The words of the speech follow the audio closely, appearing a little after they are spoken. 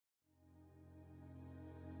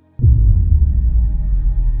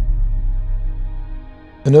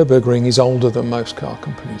The Nürburgring is older than most car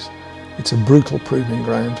companies. It's a brutal proving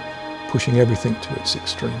ground, pushing everything to its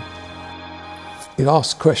extreme. It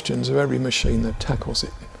asks questions of every machine that tackles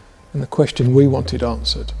it, and the question we wanted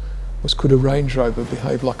answered was, could a Range Rover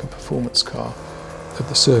behave like a performance car at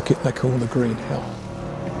the circuit they call the Green Hell?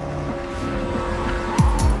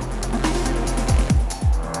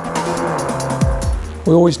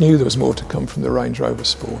 We always knew there was more to come from the Range Rover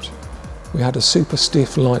Sport. We had a super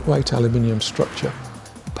stiff, lightweight aluminium structure,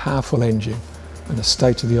 a powerful engine and a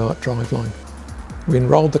state-of-the-art driveline. We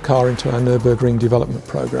enrolled the car into our Nürburgring development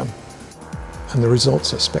programme, and the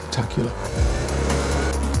results are spectacular.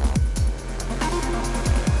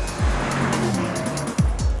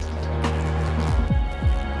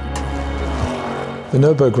 The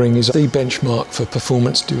Nürburgring is the benchmark for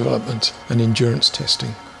performance development and endurance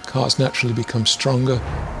testing. Cars naturally become stronger,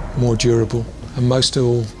 more durable, and most of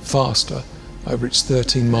all faster over its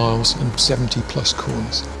 13 miles and 70 plus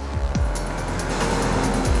corners.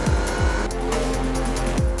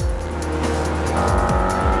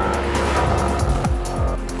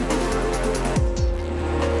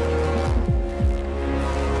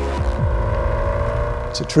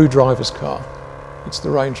 It's a true driver's car. It's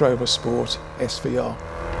the Range Rover Sport SVR.